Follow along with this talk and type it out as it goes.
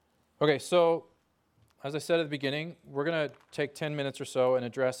Okay, so as I said at the beginning, we're going to take 10 minutes or so and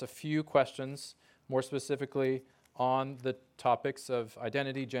address a few questions, more specifically on the topics of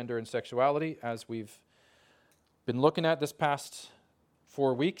identity, gender, and sexuality, as we've been looking at this past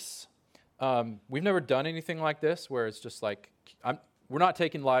 4 weeks. We've never done anything like this where it's just like, we're not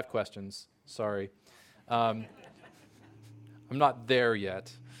taking live questions, sorry. I'm not there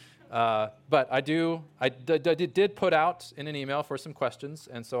yet. But I did put out in an email for some questions,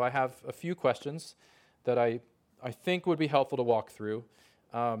 and so I have a few questions that I think would be helpful to walk through.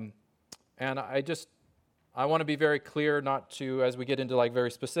 And I want to be very clear not to, as we get into like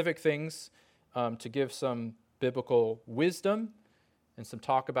very specific things, to give some biblical wisdom and some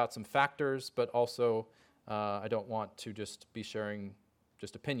talk about some factors, but also I don't want to just be sharing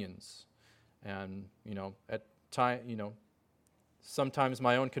just opinions. And, sometimes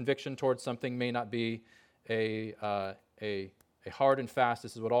my own conviction towards something may not be a hard and fast,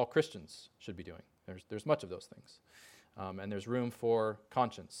 this is what all Christians should be doing. There's much of those things. And there's room for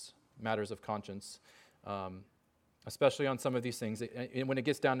conscience, matters of conscience, especially on some of these things, when it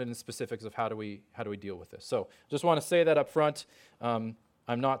gets down to the specifics of how do we deal with this. So just want to say that up front. I'm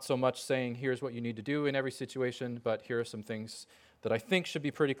not so much saying here's what you need to do in every situation, but here are some things that I think should be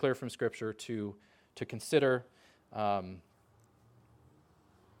pretty clear from Scripture to consider.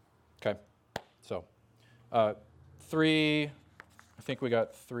 Okay, so I think we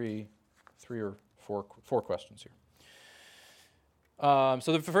got three or four questions here.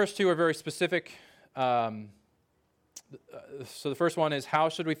 So the first two are very specific. So the first one is, how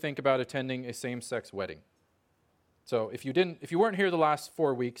should we think about attending a same-sex wedding? So if you weren't here the last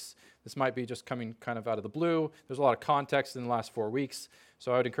 4 weeks, this might be just coming kind of out of the blue. There's a lot of context in the last 4 weeks,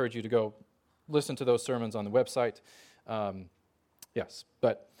 so I would encourage you to go listen to those sermons on the website. Yes,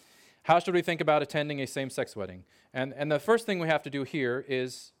 but how should we think about attending a same-sex wedding? And the first thing we have to do here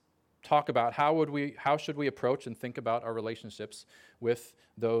is talk about how should we approach and think about our relationships with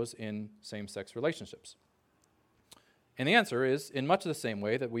those in same-sex relationships. And the answer is in much the same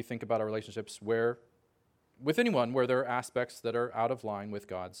way that we think about our relationships with anyone where there are aspects that are out of line with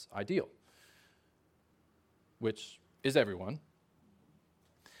God's ideal, which is everyone.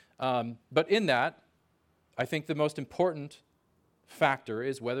 But in that, I think the most important factor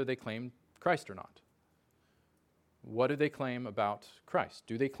is whether they claim Christ or not. What do they claim about Christ?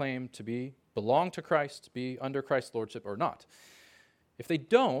 Do they claim to belong to Christ, be under Christ's lordship or not? If they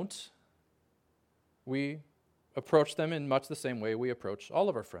don't, we approach them in much the same way we approach all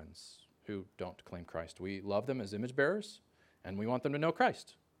of our friends who don't claim Christ. We love them as image bearers, and we want them to know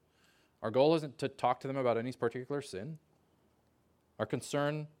Christ. Our goal isn't to talk to them about any particular sin. Our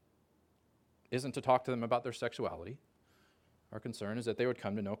concern isn't to talk to them about their sexuality. Our concern is that they would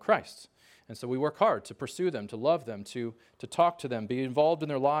come to know Christ. And so we work hard to pursue them, to love them, to talk to them, be involved in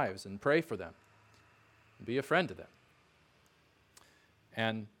their lives and pray for them, and be a friend to them.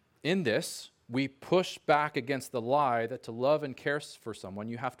 And in this, we push back against the lie that to love and care for someone,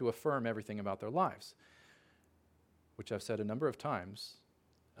 you have to affirm everything about their lives, which I've said a number of times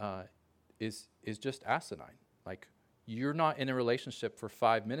is just asinine. Like, you're not in a relationship for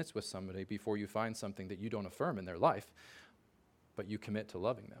 5 minutes with somebody before you find something that you don't affirm in their life, but you commit to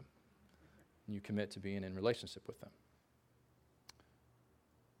loving them. And you commit to being in relationship with them.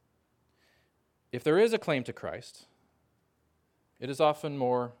 If there is a claim to Christ, it is often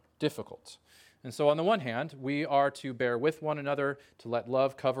more difficult. And so on the one hand, we are to bear with one another, to let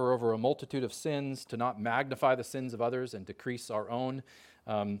love cover over a multitude of sins, to not magnify the sins of others and decrease our own.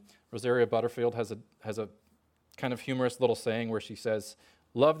 Rosaria Butterfield has a kind of humorous little saying where she says,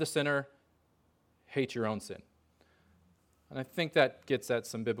 love the sinner, hate your own sin. And I think that gets at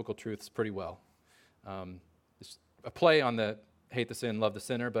some biblical truths pretty well. It's a play on the hate the sin, love the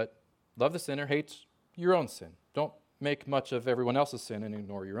sinner, but love the sinner, hate your own sin. Don't make much of everyone else's sin and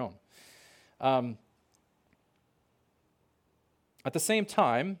ignore your own. At the same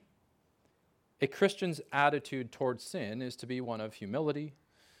time, a Christian's attitude towards sin is to be one of humility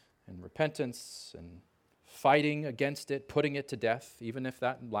and repentance and fighting against it, putting it to death, even if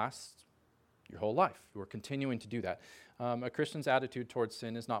that lasts your whole life. We're continuing to do that. A Christian's attitude towards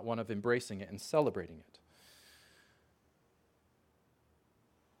sin is not one of embracing it and celebrating it.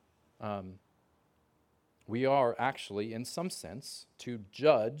 We are actually, in some sense, to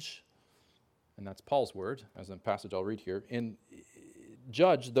judge, and that's Paul's word, as in a passage I'll read here,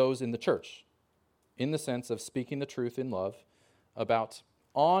 judge those in the church, in the sense of speaking the truth in love about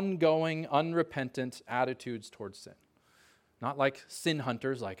ongoing, unrepentant attitudes towards sin. Not like sin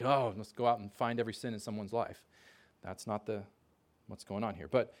hunters, like, oh, let's go out and find every sin in someone's life. That's not what's going on here.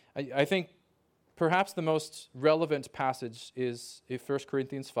 But I think perhaps the most relevant passage is 1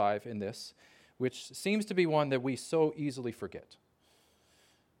 Corinthians 5 in this, which seems to be one that we so easily forget.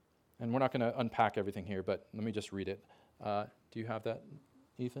 And we're not going to unpack everything here, but let me just read it. Do you have that,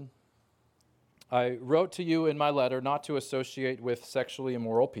 Ethan? I wrote to you in my letter not to associate with sexually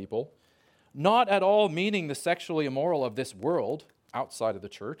immoral people, not at all meaning the sexually immoral of this world outside of the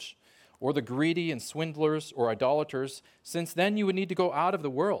church, or the greedy and swindlers or idolaters, since then you would need to go out of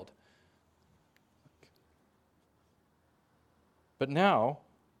the world. But now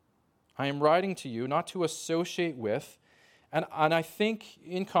I am writing to you not to associate with, and I think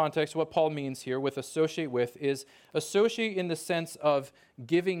in context what Paul means here with associate with is associate in the sense of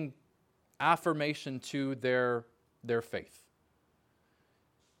giving affirmation to their faith.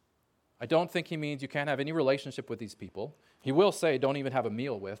 I don't think he means you can't have any relationship with these people. He will say don't even have a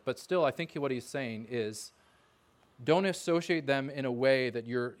meal with, but still I think what he's saying is don't associate them in a way that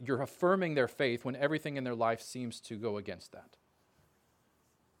you're affirming their faith when everything in their life seems to go against that.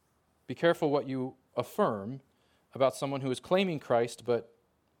 Be careful what you affirm about someone who is claiming Christ, but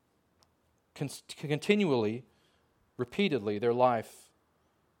continually, repeatedly, their life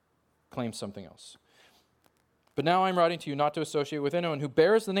claims something else. But now I'm writing to you not to associate with anyone who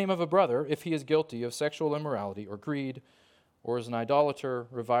bears the name of a brother if he is guilty of sexual immorality or greed, or is an idolater,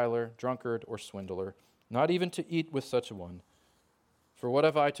 reviler, drunkard, or swindler, not even to eat with such a one. For what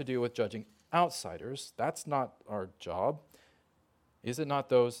have I to do with judging outsiders? That's not our job. Is it not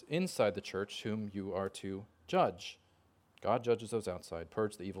those inside the church whom you are to judge? God judges those outside.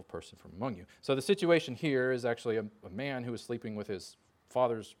 Purge the evil person from among you. So the situation here is actually a man who was sleeping with his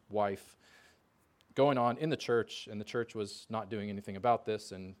father's wife going on in the church, and the church was not doing anything about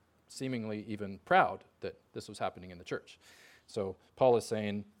this and seemingly even proud that this was happening in the church. So Paul is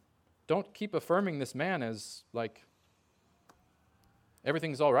saying, don't keep affirming this man as like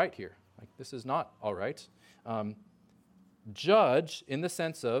everything's all right here. Like this is not all right. Judge in the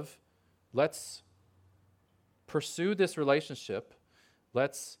sense of let's pursue this relationship.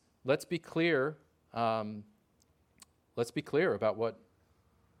 Let's be clear. Let's be clear about what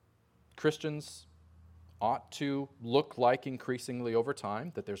Christians ought to look like increasingly over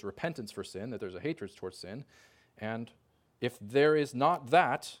time, that there's repentance for sin, that there's a hatred towards sin. And if there is not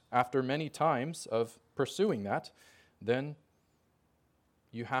that, after many times of pursuing that, then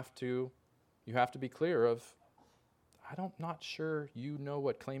you have to be clear of, I'm not sure you know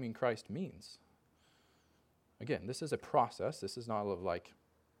what claiming Christ means. Again, this is a process. This is not like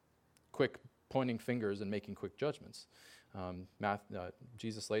quick pointing fingers and making quick judgments.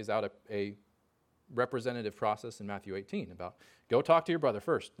 Jesus lays out a representative process in Matthew 18 about go talk to your brother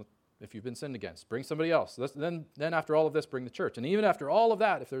first if you've been sinned against. Bring somebody else. Then after all of this, bring the church. And even after all of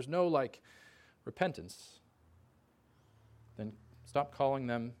that, if there's no repentance, then stop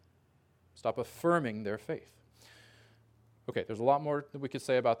affirming their faith. Okay, there's a lot more that we could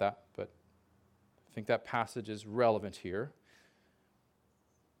say about that, but I think that passage is relevant here.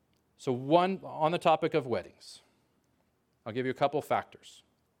 So on the topic of weddings, I'll give you a couple factors.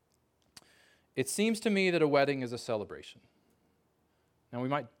 It seems to me that a wedding is a celebration. Now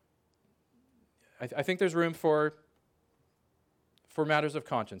I think there's room for matters of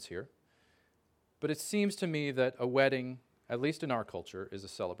conscience here, but it seems to me that a wedding, at least in our culture, is a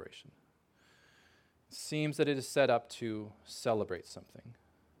celebration. It seems that it is set up to celebrate something.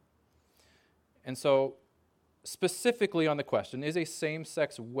 And so, specifically on the question, is a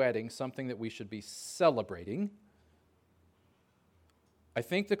same-sex wedding something that we should be celebrating? I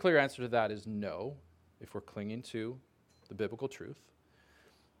think the clear answer to that is no, if we're clinging to the biblical truth.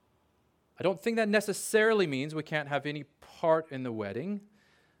 I don't think that necessarily means we can't have any part in the wedding.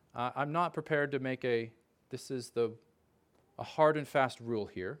 I'm not prepared to make a hard and fast rule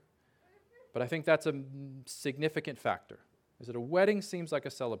here, but I think that's a significant factor, is that a wedding seems like a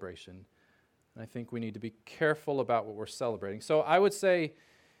celebration, and I think we need to be careful about what we're celebrating. So I would say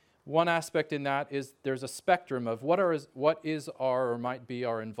one aspect in that is there's a spectrum of what is our or might be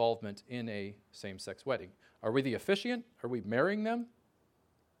our involvement in a same-sex wedding. Are we the officiant? Are we marrying them?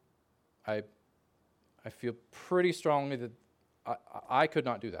 I feel pretty strongly that I could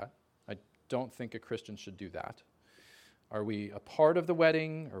not do that. I don't think a Christian should do that. Are we a part of the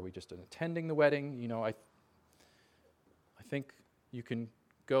wedding? Are we just attending the wedding? I think you can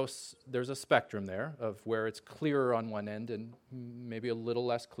go, there's a spectrum there of where it's clearer on one end and maybe a little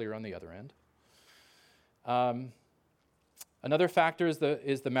less clear on the other end. Another factor is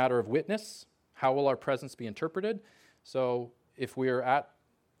the matter of witness. How will our presence be interpreted? So if we are at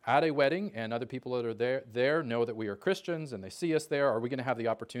at a wedding and other people that are there know that we are Christians and they see us there? Are we going to have the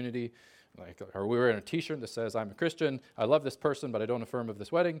opportunity, like, are we wearing a t-shirt that says, I'm a Christian, I love this person, but I don't affirm of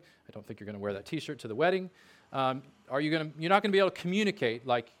this wedding? I don't think you're going to wear that t-shirt to the wedding. You're not going to be able to communicate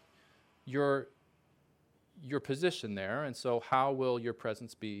like your position there, and so how will your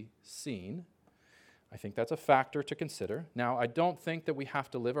presence be seen? I think that's a factor to consider. Now, I don't think that we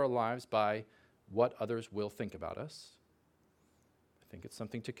have to live our lives by what others will think about us. I think it's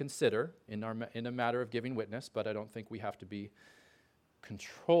something to consider in a matter of giving witness, but I don't think we have to be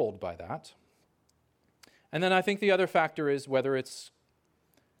controlled by that. And then I think the other factor is whether it's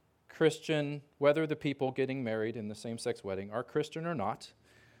Christian, whether the people getting married in the same-sex wedding are Christian or not.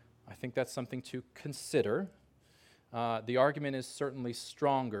 I think that's something to consider. The argument is certainly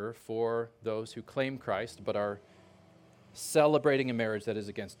stronger for those who claim Christ but are celebrating a marriage that is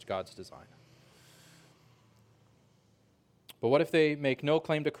against God's design. But what if they make no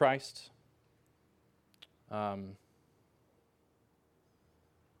claim to Christ? I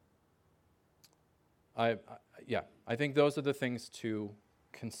think those are the things to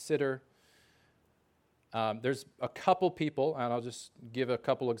consider. There's a couple people, and I'll just give a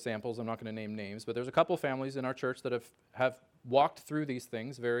couple examples. I'm not going to name names, but there's a couple families in our church that have walked through these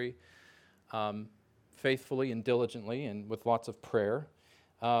things very faithfully and diligently and with lots of prayer,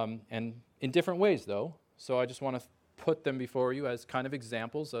 and in different ways, though. So I just want to put them before you as kind of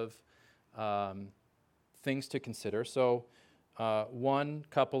examples of things to consider. So one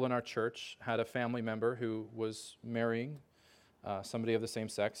couple in our church had a family member who was marrying somebody of the same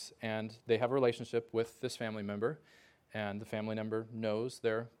sex, and they have a relationship with this family member, and the family member knows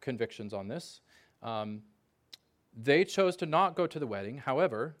their convictions on this. They chose to not go to the wedding.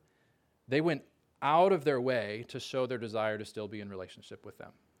 However, they went out of their way to show their desire to still be in relationship with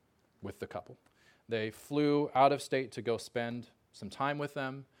them, with the couple. They flew out of state to go spend some time with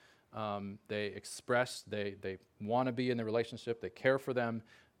them. They expressed they want to be in the relationship. They care for them.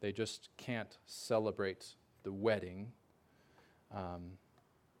 They just can't celebrate the wedding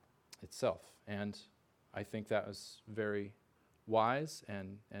itself. And I think that was very wise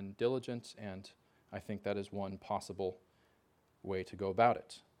and diligent, and I think that is one possible way to go about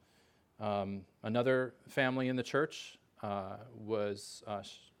it. Another family in the church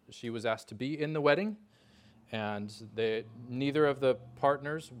she was asked to be in the wedding, and neither of the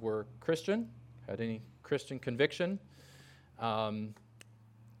partners were Christian, had any Christian conviction, and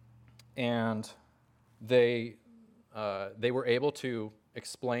they were able to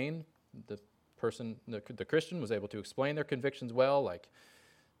explain, the Christian was able to explain their convictions well, like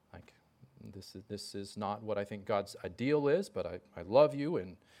this is not what I think God's ideal is, but I love you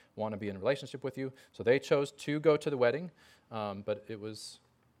and want to be in a relationship with you. So they chose to go to the wedding, but it was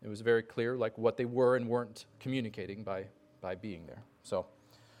very clear like what they were and weren't communicating by being there. So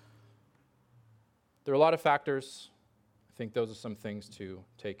there are a lot of factors. I think those are some things to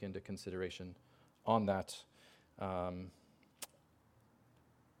take into consideration on that.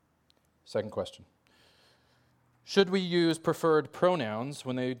 Second question. Should we use preferred pronouns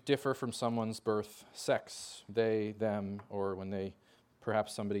when they differ from someone's birth sex, they, them, or when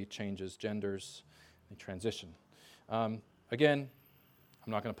perhaps somebody changes genders, they transition? Again,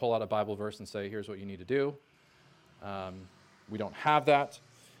 I'm not going to pull out a Bible verse and say, here's what you need to do. We don't have that,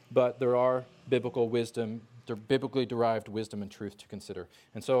 but there are biblically derived wisdom and truth to consider.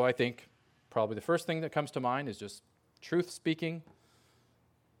 And so I think probably the first thing that comes to mind is just truth speaking.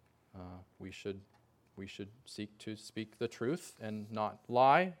 We should seek to speak the truth and not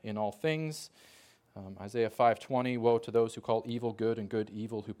lie in all things. Isaiah 5:20, woe to those who call evil good and good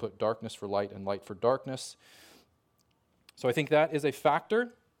evil, who put darkness for light and light for darkness. So I think that is a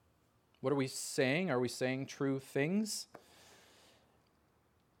factor. What are we saying? Are we saying true things?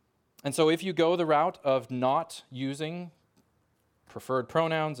 And so if you go the route of not using preferred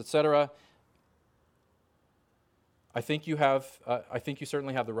pronouns, etc., I think you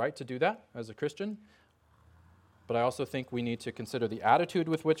certainly have the right to do that as a Christian. But I also think we need to consider the attitude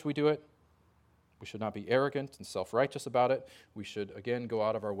with which we do it. We should not be arrogant and self-righteous about it. We should, again, go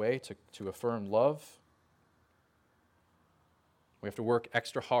out of our way to affirm love. We have to work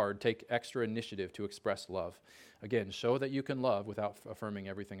extra hard, take extra initiative to express love. Again, show that you can love without affirming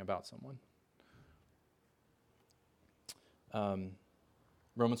everything about someone.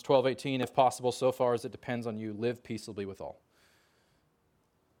 Romans 12:18, if possible, so far as it depends on you, live peaceably with all.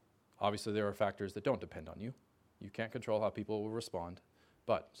 Obviously, there are factors that don't depend on you. You can't control how people will respond.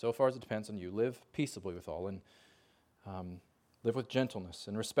 But so far as it depends on you, live peaceably with all and live with gentleness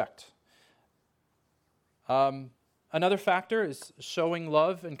and respect. Another factor is showing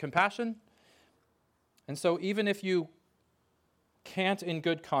love and compassion. And so even if you can't in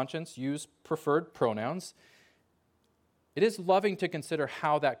good conscience use preferred pronouns, it is loving to consider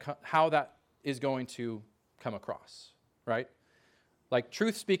how that is going to come across, right? Like,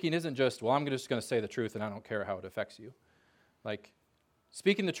 truth speaking isn't just, well, I'm just going to say the truth and I don't care how it affects you. Like,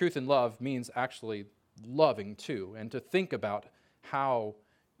 speaking the truth in love means actually loving too, and to think about how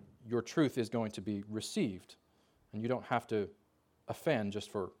your truth is going to be received. And you don't have to offend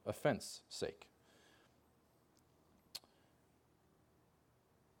just for offense sake.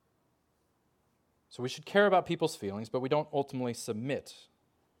 So we should care about people's feelings, but we don't ultimately submit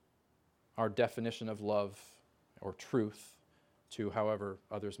our definition of love or truth to however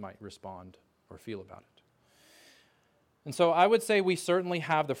others might respond or feel about it. And so I would say we certainly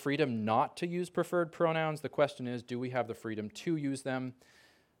have the freedom not to use preferred pronouns. The question is, do we have the freedom to use them?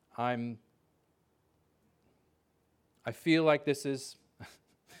 I feel like this is,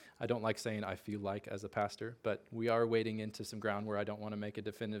 I don't like saying I feel like as a pastor, but we are wading into some ground where I don't want to make a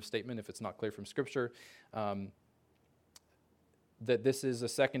definitive statement if it's not clear from Scripture, that this is a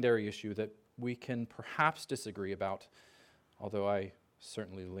secondary issue that we can perhaps disagree about, although I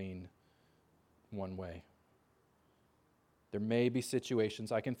certainly lean one way. There may be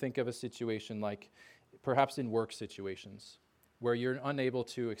situations, I can think of a situation like perhaps in work situations, where you're unable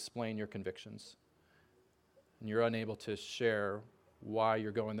to explain your convictions, and you're unable to share why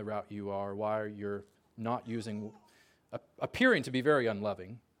you're going the route you are, why you're not appearing to be very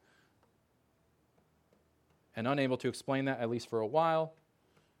unloving, and unable to explain that, at least for a while,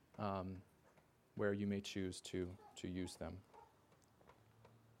 where you may choose to use them.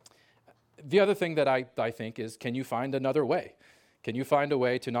 The other thing that I think is, can you find another way? Can you find a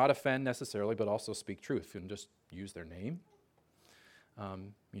way to not offend necessarily, but also speak truth and just use their name?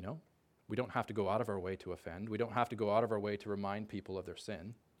 We don't have to go out of our way to offend. We don't have to go out of our way to remind people of their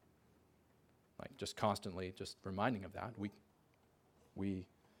sin. Like, just constantly just reminding of that. We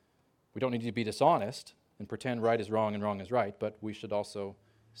don't need to be dishonest and pretend right is wrong and wrong is right, but we should also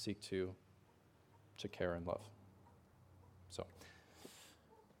seek to care and love. So,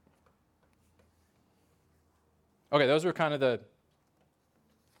 okay, those were kind of the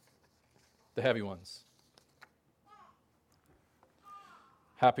heavy ones.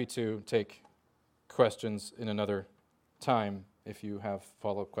 Happy to take questions in another time if you have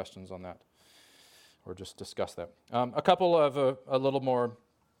follow-up questions on that, or just discuss that. A couple of a little more,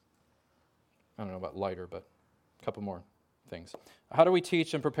 I don't know about lighter, but a couple more things. How do we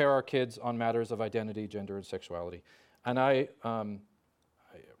teach and prepare our kids on matters of identity, gender, and sexuality? And I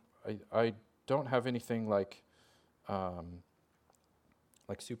don't have anything like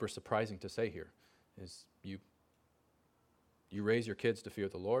super surprising to say here. Is you raise your kids to fear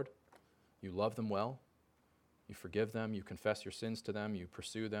the Lord, you love them well, you forgive them, you confess your sins to them, you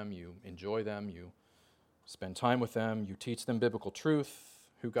pursue them, you enjoy them, you spend time with them, you teach them biblical truth,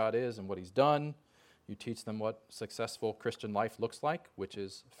 who God is and what He's done. You teach them what successful Christian life looks like, which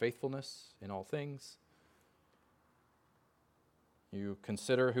is faithfulness in all things. You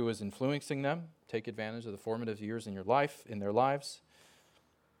consider who is influencing them, take advantage of the formative years in their lives.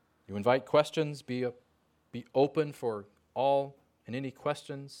 You invite questions, be open for all and any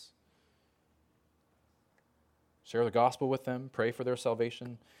questions. Share the gospel with them, pray for their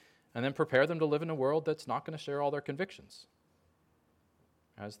salvation, and then prepare them to live in a world that's not going to share all their convictions.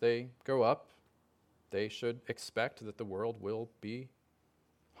 As they grow up, they should expect that the world will be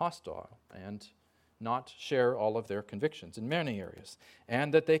hostile and not share all of their convictions in many areas,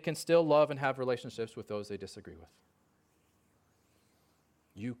 and that they can still love and have relationships with those they disagree with.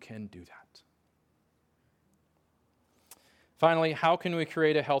 You can do that. Finally, how can we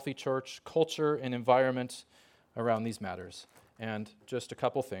create a healthy church culture and environment around these matters? And just a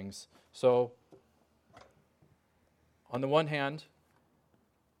couple things. So, on the one hand,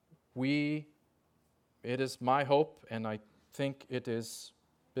 it is my hope, and I think it is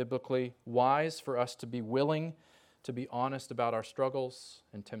biblically wise for us to be willing to be honest about our struggles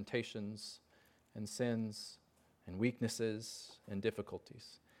and temptations and sins and weaknesses and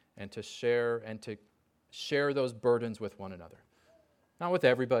difficulties, and to share those burdens with one another. Not with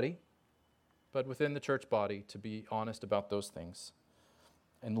everybody, but within the church body, to be honest about those things.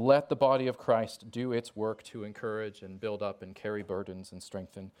 And let the body of Christ do its work to encourage and build up and carry burdens and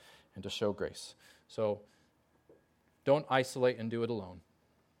strengthen and to show grace. So don't isolate and do it alone.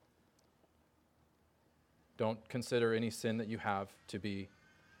 Don't consider any sin that you have to be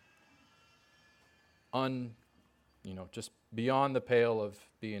just beyond the pale of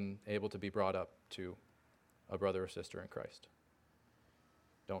being able to be brought up to a brother or sister in Christ.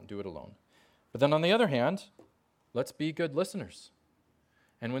 Don't do it alone. But then on the other hand, let's be good listeners.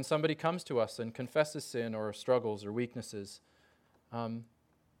 And when somebody comes to us and confesses sin or struggles or weaknesses,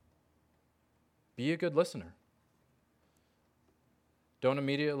 be a good listener. Don't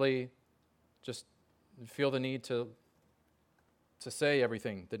immediately just feel the need to say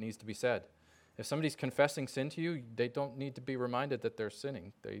everything that needs to be said. If somebody's confessing sin to you, they don't need to be reminded that they're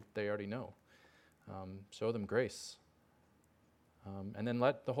sinning. They already know. Show them grace. And then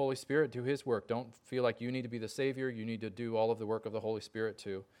let the Holy Spirit do His work. Don't feel like you need to be the Savior. You need to do all of the work of the Holy Spirit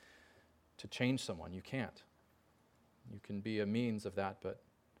to change someone. You can't. You can be a means of that, but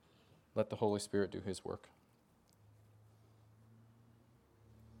let the Holy Spirit do His work.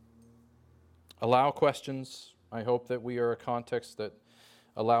 Allow questions. I hope that we are a context that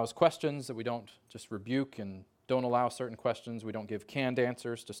allows questions, that we don't just rebuke and don't allow certain questions. We don't give canned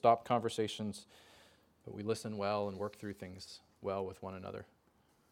answers to stop conversations, but we listen well and work through things well with one another.